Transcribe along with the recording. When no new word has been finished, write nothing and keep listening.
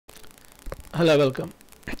Hello, welcome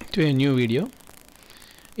to a new video.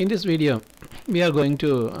 In this video we are going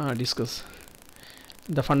to discuss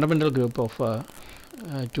the fundamental group of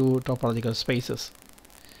two topological spaces.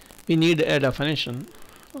 We need a definition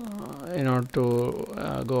in order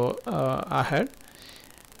to go ahead.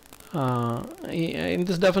 In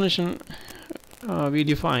this definition we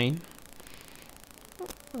define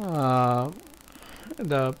the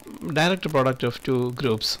direct product of two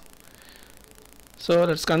groups. So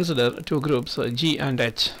let's consider two groups G and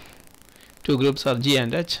H. Two groups are G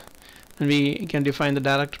and H, and we can define the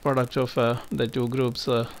direct product of the two groups,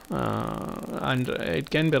 and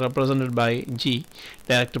it can be represented by G,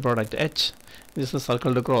 direct product H. This is a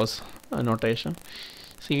circle to cross notation.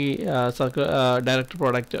 See, direct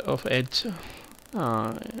product of H.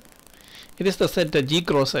 It is the set G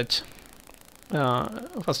cross H.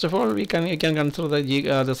 First of all, you can consider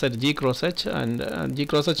the set G cross H, and G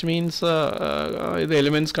cross H means the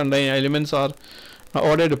elements are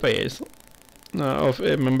ordered pairs of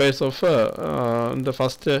members of the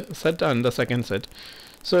first set and the second set.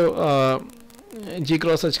 So G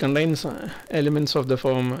cross H contains elements of the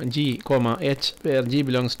form G comma H, where G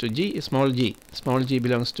belongs to G, small g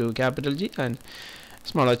belongs to capital G, and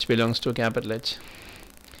small h belongs to capital H.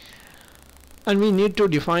 And we need to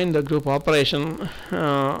define the group operation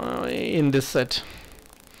in this set,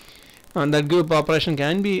 and that group operation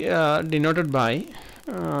can be denoted by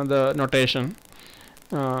the notation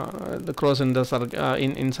the cross in the circle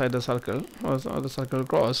inside the circle, or the circle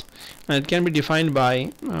cross, and it can be defined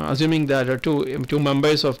by assuming that two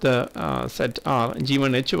members of the set are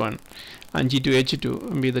G1 H1 and G2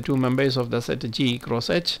 H2 be the two members of the set G cross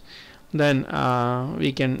H. Then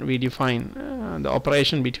we define the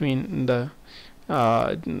operation between the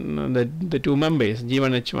two members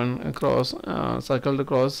G1 H1 cross circled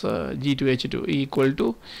across G2 H2 equal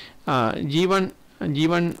to G1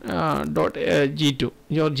 dot G2,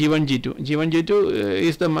 or G1 G2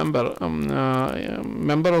 is the member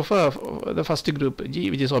of the first group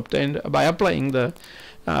G, which is obtained by applying the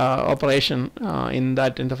operation in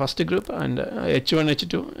the first group, and H1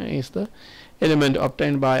 H2 is the element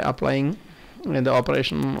obtained by applying the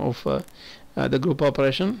operation of the group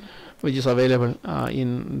operation which is available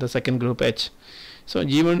in the second group H. So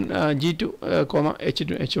G1 G2 comma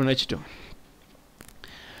H2 H1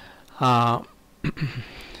 H2.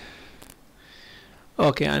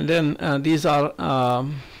 Okay, and then these are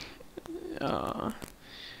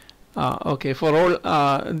okay for all.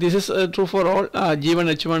 This is true for all G1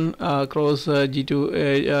 H1 cross G2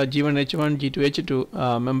 G1 H1 G2 H2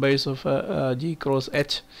 members of G cross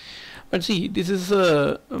H. But see, this is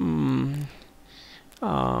for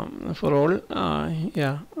all.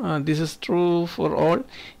 This is true for all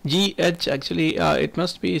GH. Actually, it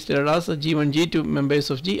must be stated as G1 G2 members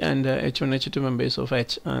of G and H1 H2 members of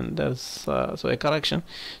H, and there's so a correction.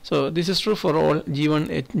 So this is true for all G1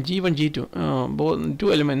 G2, both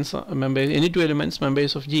two elements members, any two elements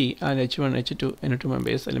members of G, and H1 H2 any two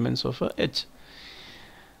members elements of H.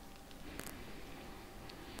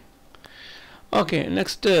 Okay,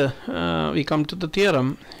 next we come to the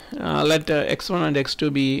theorem. Let x1 and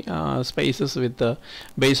x2 be spaces with the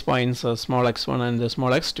base points small x1 and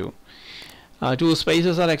small x2. Two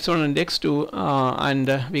spaces are x1 and x2, and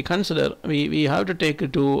we consider we have to take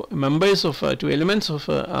two members of two elements of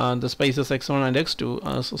the spaces x1 and x2,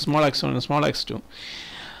 so small x1 and small x2.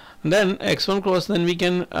 Then x1 cross, then we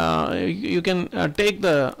can you can take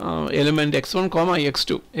the element x1 comma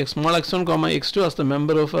x2, small x1 comma x2 as the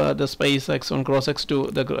member of the space x1 cross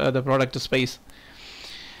x2, the product space.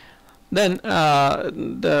 Then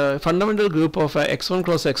the fundamental group of x1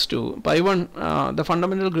 cross x2 pi 1, the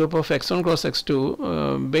fundamental group of x1 cross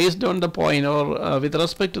x2 based on the point, or with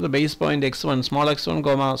respect to the base point x1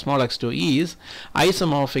 comma small x2 is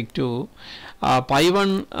isomorphic to pi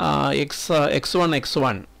 1 x1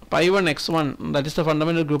 x1. Pi 1 x1, that is the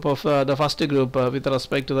fundamental group of the first group with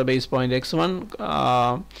respect to the base point x1,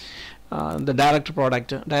 the direct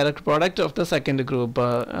product of the second group,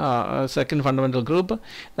 second fundamental group,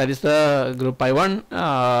 that is the group pi 1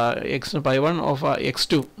 pi 1 of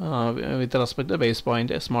x2 with respect to the base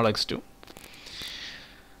point small x2.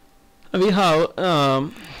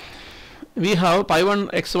 We have pi 1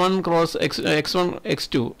 x1 cross x1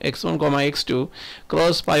 x2 x1 comma x2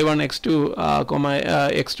 cross pi 1 x2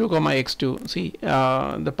 x2 comma x2. See,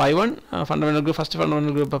 the pi 1 fundamental group, first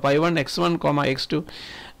fundamental group pi 1 x1 comma x2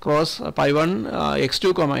 cross pi 1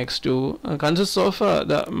 x2 comma x2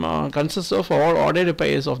 consists of all ordered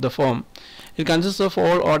pairs of the form. It consists of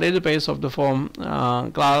all ordered pairs of the form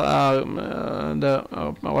the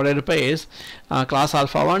ordered pairs class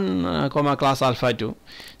alpha 1 comma class alpha 2.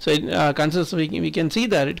 So it consists. We can see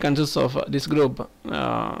that it consists of this group. We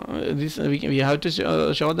have to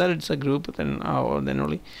show that it's a group. Then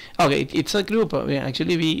only okay. It's a group. We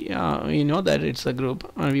know that it's a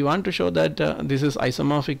group, and we want to show that this is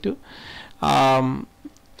isomorphic to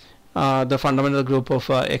the fundamental group of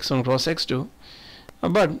x1 cross x2.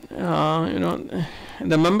 But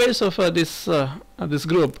the members of this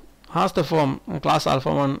group has the form class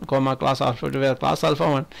alpha 1 comma class alpha 2, where class alpha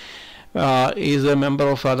 1 is a member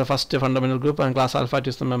of the first fundamental group, and class alpha 2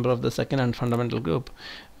 is the member of the second and fundamental group.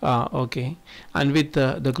 Okay, and with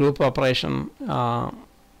the group operation, the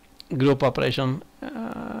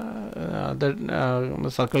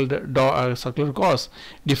circular cos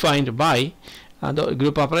defined by the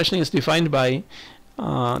group operation is defined by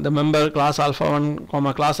the member class alpha 1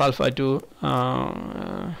 comma class alpha 2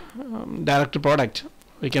 direct product.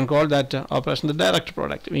 We can call that operation the direct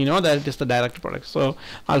product. We know that it is the direct product. So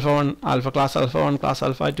alpha 1 class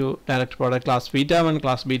alpha 2 direct product class beta 1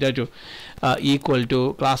 class beta 2 equal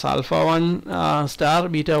to class alpha 1 star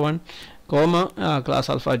beta 1 comma class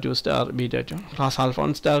alpha 2 star beta 2, class alpha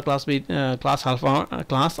 1 star class alpha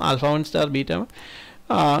 1 star beta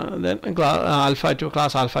 1 then alpha 2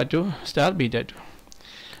 class alpha 2 star beta 2.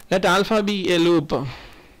 Let alpha be a loop.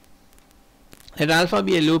 Let alpha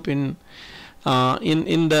be a loop in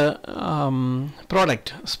the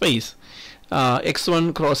product space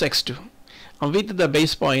x1 cross x2 with the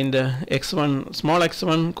base point x1 small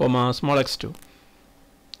x1 comma small x2.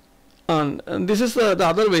 And this is the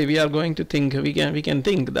other way we are going to think. We can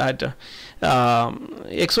think that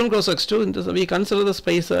x1 cross x2, we consider the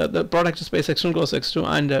space, the product space x1 cross x2,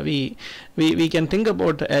 and we can think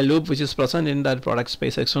about a loop which is present in that product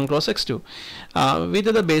space x1 cross x2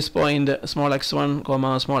 with the base point small x1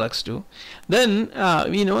 comma small x2. Then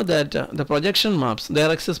we know that the projection maps,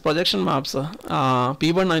 there exist projection maps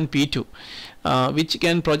p1 and p2 which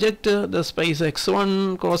can project the space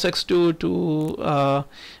x1 cross x2 to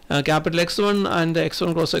capital X1 and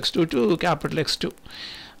x1 cross x2 to capital X2.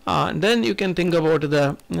 Then you can think about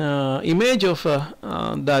the image of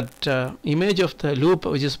image of the loop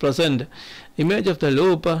which is present, image of the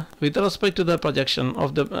loop with respect to the projection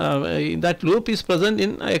of the that loop is present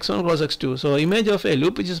in x1 cross x2. So image of a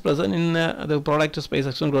loop which is present in the product space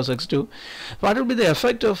x1 cross x2. What will be the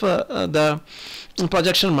effect of the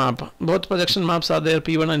projection map? Both projection maps are there,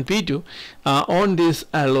 p1 and p2 on this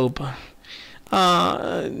loop. We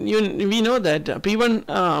know that p1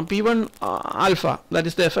 alpha, that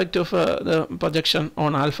is the effect of the projection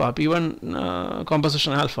on alpha, p1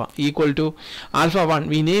 composition alpha equal to alpha 1.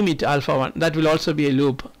 We name it alpha 1. That will also be a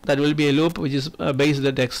loop. That will be a loop which is based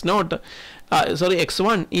at x0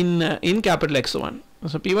 x1 in capital X1.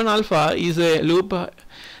 So p1 alpha is a loop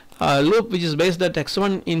which is based at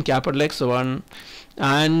x1 in capital X1,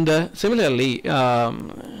 and similarly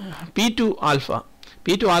p2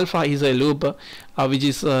 alpha is a loop which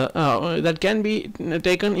is that can be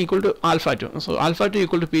taken equal to alpha 2. So alpha 2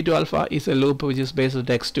 equal to p2 alpha is a loop which is based at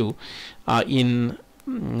x2 in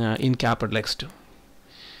capital X2.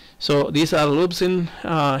 So these are loops in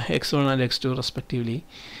x1 and x2 respectively.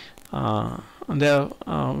 There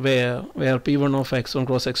where p1 of x1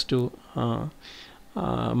 cross x2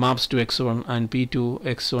 maps to x1 and p2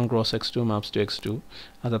 x1 cross x2 maps to x2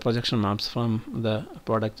 are the projection maps from the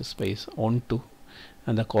product space onto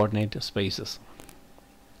and the coordinate spaces.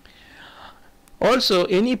 Also,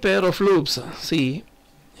 any pair of loops, see,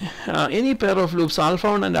 any pair of loops alpha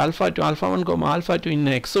 1 and alpha 2, alpha 1 comma alpha 2 in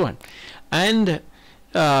x1 and in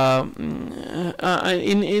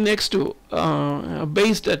x2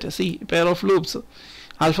 based at, see, pair of loops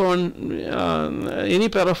alpha 1 any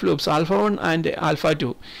pair of loops alpha 1 and alpha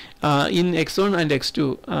 2 in x1 and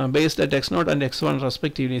x2 based at x0 and x1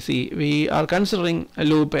 respectively. See, we are considering a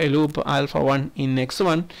loop alpha 1 in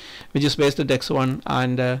x1 which is based at x1,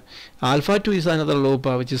 and alpha 2 is another loop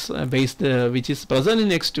which is based which is present in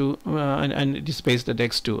x2 and it is based at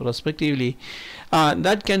x2 respectively.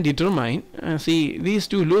 That can determine, see, these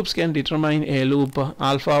two loops can determine a loop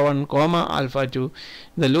alpha 1 comma alpha 2.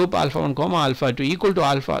 The loop alpha 1 comma alpha 2 equal to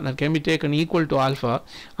alpha, that can be taken equal to alpha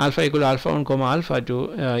equal to alpha 1 comma alpha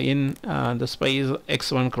 2 in the space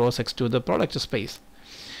x1 cross x2, the product space,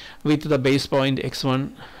 with the base point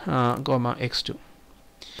x1 comma x2.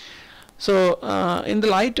 So in the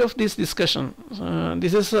light of this discussion,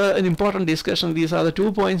 this is an important discussion. These are the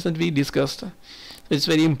 2 points that we discussed. It's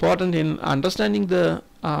very important in understanding the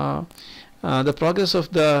the progress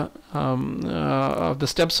of the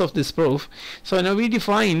steps of this proof. So now we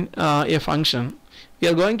define a function. We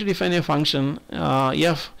are going to define a function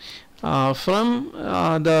f from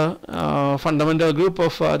the fundamental group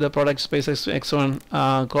of the product space x1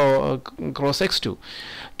 cross x2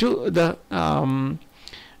 to the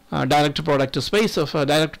direct product space of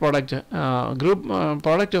direct product group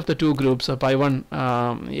product of the two groups, pi 1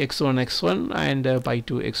 x1 x1 and pi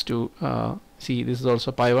 2 x2. See, this is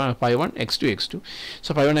also pi 1 x2 x2.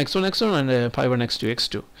 So pi 1 x1 x1 and pi 1 x2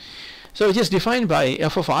 x2. So which is defined by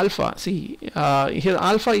f of alpha. See, here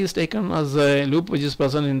alpha is taken as a loop which is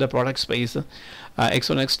present in the product space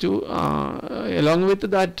x1 x2 along with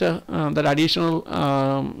that that additional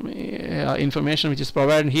information which is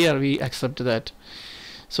provided here, we accept that.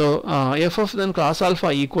 So f of then class alpha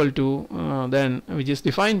equal to then, which is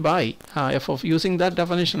defined by f of, using that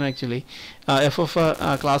definition actually, f of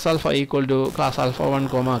class alpha equal to class alpha 1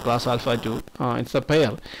 comma class alpha 2. It's a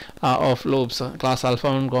pair of loops, class alpha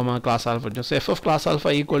 1 comma class alpha 2. So f of class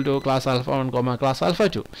alpha equal to class alpha 1 comma class alpha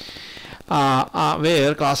 2,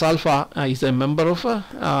 where class alpha is a member of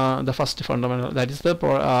the first fundamental, that is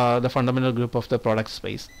the fundamental group of the product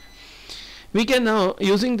space. We can now,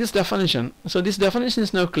 using this definition, so this definition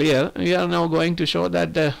is now clear. We are now going to show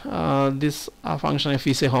that this function f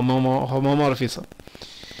is a homomorphism.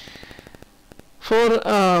 For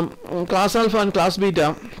class alpha and class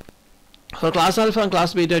beta, for class alpha and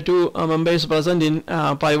class beta, two members present in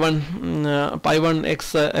pi 1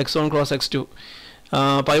 x1 cross x2.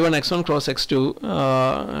 Pi 1 x1 cross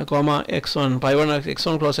x2 comma x1, pi 1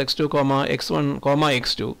 x1 cross x2 comma x1 comma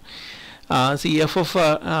x2. See, f of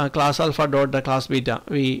class alpha dot the class beta,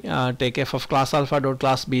 we take f of class alpha dot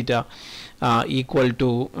class beta equal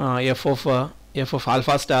to f of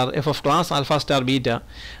alpha star, f of class alpha star beta,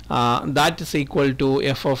 that is equal to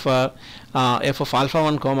f of alpha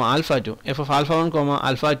 1 comma alpha 2, f of alpha 1 comma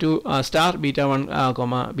alpha 2 star beta 1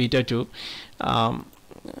 comma beta 2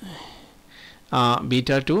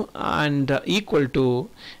 beta 2 and equal to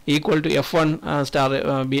f1 star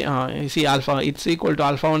see alpha, it's equal to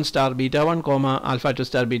alpha 1 star beta 1 comma alpha 2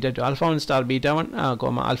 star beta 2, alpha 1 star beta 1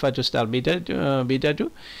 comma alpha 2 star beta 2 beta 2.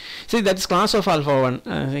 See, that's class of alpha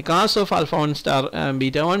 1, class of alpha 1 star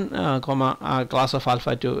beta 1 comma class of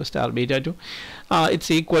alpha 2 star beta 2. It's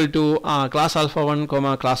equal to class alpha 1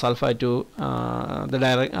 comma class alpha 2 the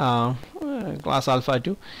direct class alpha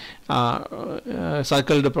 2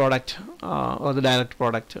 circled product or the direct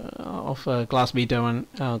product of class beta 1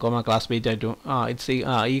 comma class beta 2. It's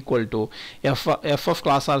equal to f of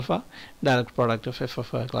class alpha direct product of f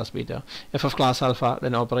of class beta, f of class alpha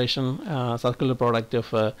then operation circular product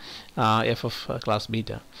of f of class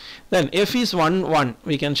beta. Then f is 1 1,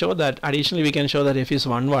 we can show that, additionally we can show that f is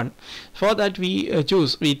 1 1. For that we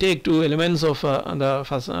we take two elements of the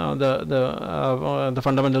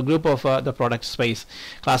fundamental group of the product space,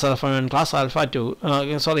 class alpha and class alpha 2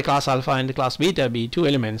 class alpha and class beta be two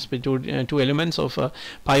elements of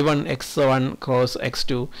pi 1 x1 cross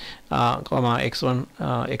x2 comma x1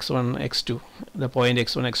 x2, the point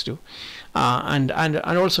x1 x2, and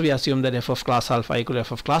also we assume that f of class alpha equal to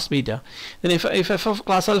f of class beta. Then if f of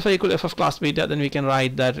class alpha equal to f of class beta, then we can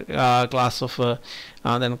write that class of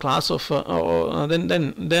then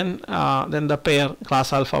the pair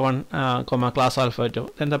class alpha 1 comma class alpha 2,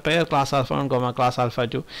 then the pair class alpha 1 comma class alpha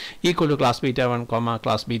 2 equal to class beta 1 comma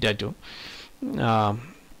class beta 2.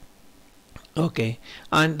 Okay,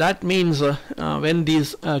 and that means when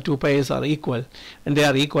these two pairs are equal, and they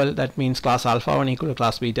are equal, that means class alpha 1 equal to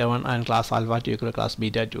class beta 1 and class alpha 2 equal to class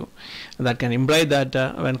beta 2. And that can imply that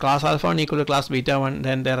when class alpha 1 equal to class beta 1,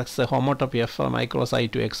 then there is a homotopy f from I cross I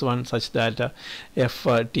to x1 such that f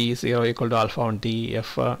t0 equal to alpha 1 t,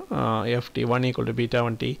 f t1 equal to beta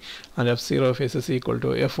 1 t, and f0 of s is equal to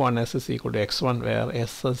f1 s is equal to x1, where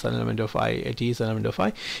s is an element of I, t is an element of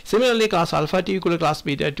I. Similarly, class alpha t equal to class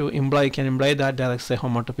beta 2 can imply that there is a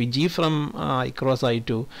homotopy G from I cross I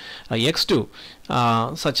to x2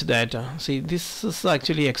 such that see, this is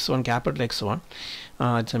actually x1, capital X1.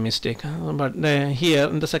 It's a mistake, but here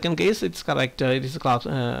in the second case it's correct. It is class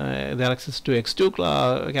there access to x2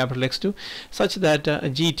 capital X2 such that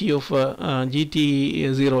gt of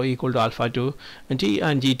gt0 equal to alpha 2 t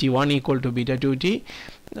and gt1 equal to beta 2 t.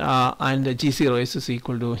 And G0s is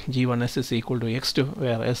equal to G1s is equal to x2,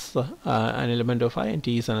 where s an element of I and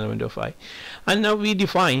t is an element of I. And now we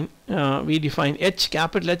define h,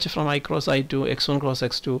 capital H from I cross I to x1 cross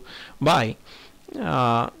x2 by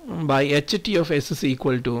ht of s is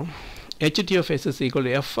equal to HT of S is equal to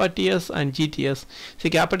FTS and GTS. See,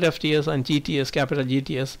 capital FTS and GTS, capital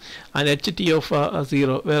GTS, and HT of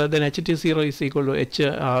 0, where then HT 0 is equal to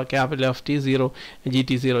capital FT 0,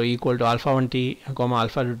 GT 0 equal to alpha 1 T, comma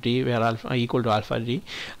alpha 2 T, where alpha equal to alpha T,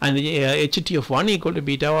 and HT of 1 equal to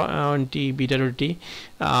beta 1 T, beta 2 T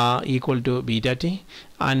equal to beta T,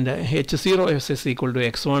 and H0 S is equal to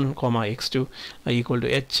x1 comma x2 equal to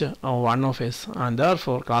H1 of S, and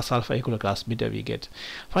therefore class alpha equal to class beta we get.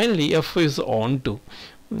 Finally, F is on to.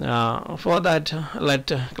 For that,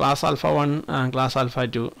 let class alpha 1 and class alpha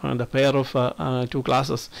 2, the pair of two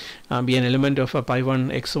classes, be an element of pi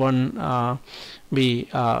 1 x1 be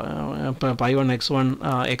pi 1 x1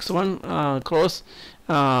 x1 cross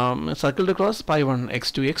circle to cross pi 1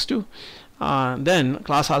 x2 x2. Then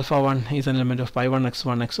class alpha 1 is an element of pi 1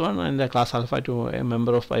 x1 x1, and the class alpha 2 a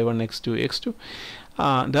member of pi 1 x2 x2.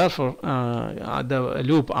 Therefore, the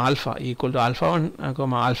loop alpha equal to alpha 1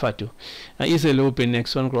 comma alpha 2 is a loop in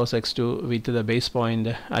x1 cross x2 with the base point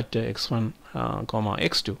at x1 comma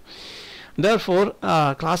x2. Therefore,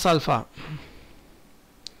 class alpha.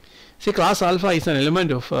 See, class alpha is an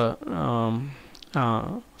element of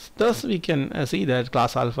thus we can see that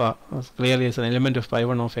class alpha clearly is an element of pi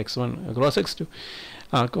 1 of x1 cross x2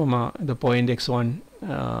 comma the point x1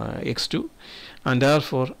 x2, and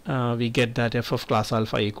therefore we get that f of class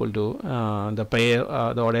alpha equal to the pair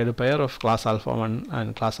the ordered pair of class alpha 1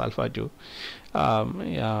 and class alpha 2,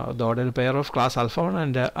 the ordered pair of class alpha 1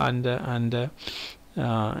 and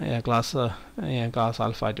class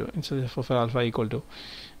alpha 2. So f of alpha equal to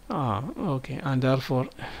okay, and therefore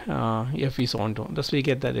f is on to. Thus we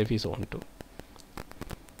get that f is on to.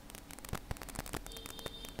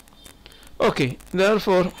 Okay,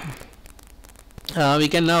 therefore we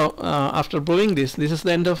can now, after proving this is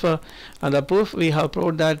the end of the proof. We have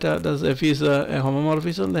proved that this f is a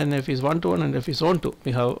homomorphism, then f is 1 to 1 and f is on to.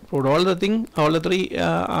 We have proved all the three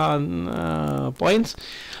points.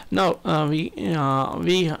 Now we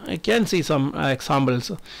can see some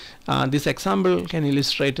examples. This example can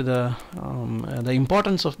illustrate the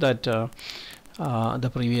importance of that the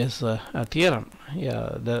previous theorem.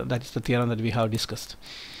 That is the theorem that we have discussed.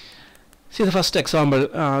 See the first example.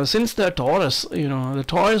 Since the torus, the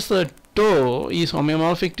torus tau is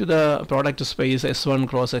homeomorphic to the product space S1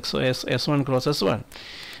 cross S1 cross S1.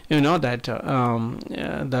 You know that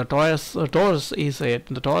the torus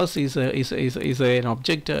is an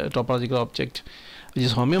object, topological object, which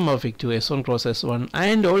is homeomorphic to S1 cross S1,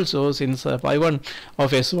 and also since pi 1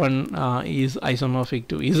 of S1 is isomorphic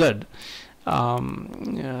to Z,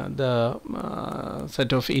 the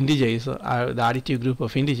set of integers are the additive group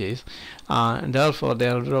of integers, and therefore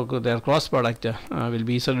their cross product will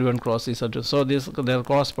be Z1 cross Z2. So their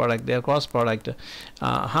cross product has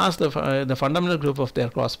the fundamental group of their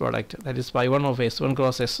cross product, that is pi 1 of S1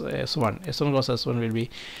 cross S1. S1 cross S1 will be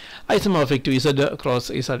isomorphic to Z cross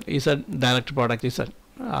Z direct product Z.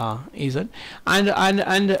 And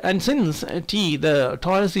since T, the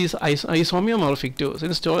torus is homeomorphic to,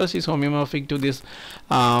 since torus is homeomorphic to this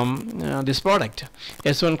this product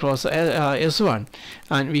S1 cross S1,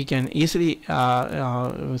 and we can easily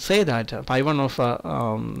say that pi 1 of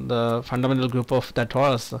the fundamental group of the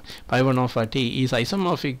torus, pi 1 of T, is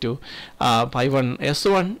isomorphic to pi 1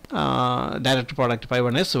 S1 direct product pi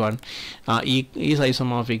 1 S1 is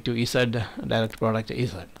isomorphic to Z direct product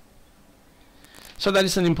Z. So that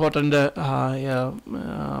is an important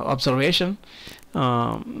observation,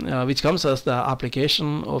 which comes as the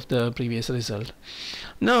application of the previous result.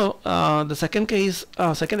 Now the second case,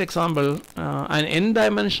 second example, an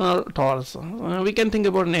n-dimensional torus. We can think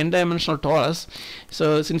about an n-dimensional torus.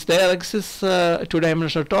 So since there exists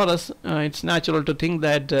two-dimensional torus, it's natural to think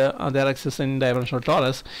that there exists an n-dimensional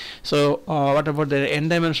torus. So what about the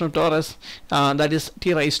n-dimensional torus? That is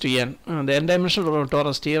T raised to n. The n-dimensional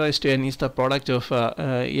torus T raised to n is the product of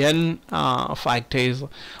n factors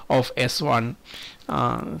of S1.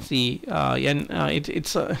 See, n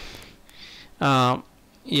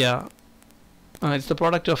it's the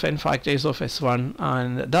product of n factors of S1,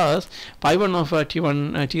 and thus pi 1 of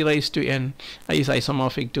T1 T raised to n is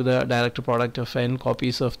isomorphic to the direct product of n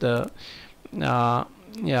copies of the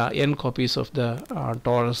n copies of the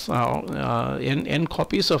torus, n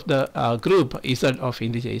copies of the group Z of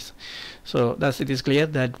integers. So thus it is clear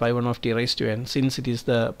that pi 1 of T raised to n, since it is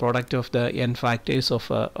the product of the n factors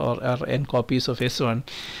of or n copies of S1,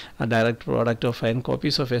 a direct product of n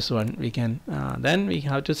copies of S1, we can then we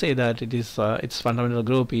have to say that it is its fundamental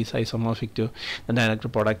group is isomorphic to the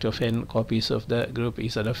direct product of n copies of the group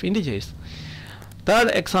Z of integers.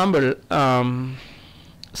 Third example,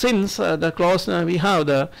 since the closed we have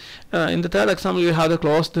the in the third example we have the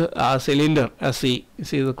closed cylinder C.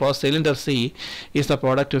 See, the closed cylinder C is the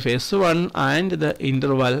product of S1 and the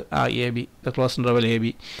interval AB, the closed interval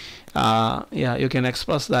AB. Yeah, you can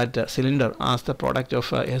express that cylinder as the product of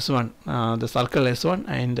S1, the circle S1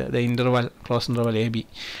 and the interval, closed interval AB.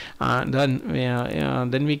 Then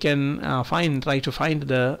we can try to find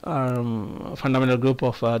the fundamental group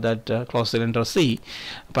of that closed cylinder C.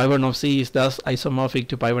 Pi 1 of C is thus isomorphic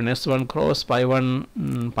to pi 1 S1 cross pi 1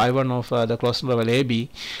 of the closed interval AB,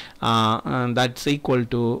 and that's equal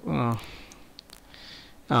to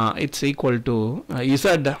it's equal to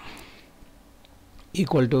Z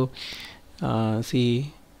equal to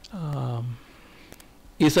Z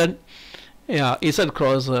Z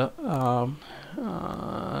cross the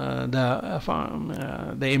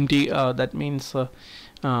empty that means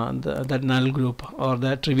that null group or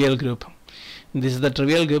the trivial group. This is the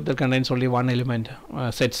trivial group that contains only one element,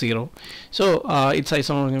 set 0. So it's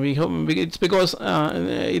isomorphic. It's because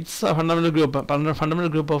it's a fundamental group. Fundamental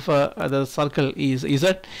group of the circle is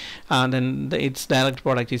Z, and then its direct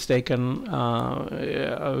product is taken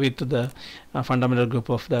with the fundamental group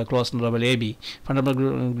of the closed interval AB.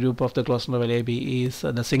 Fundamental group of the closed interval AB is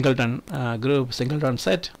the singleton group, singleton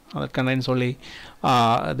set that contains only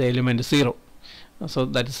the element 0. So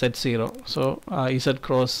that is set 0. So Z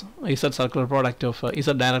cross Z circular product of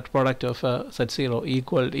Z direct product of set 0 is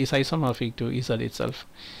isomorphic to Z itself.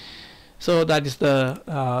 So that is the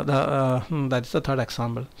that is the third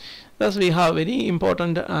example. Thus we have very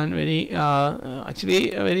important and very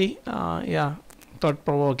actually a very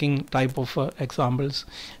thought-provoking type of examples.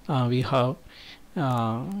 We have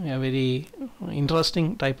a very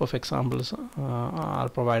interesting type of examples are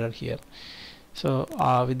provided here. So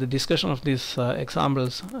with the discussion of these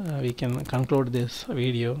examples we can conclude this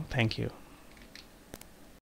video. Thank you.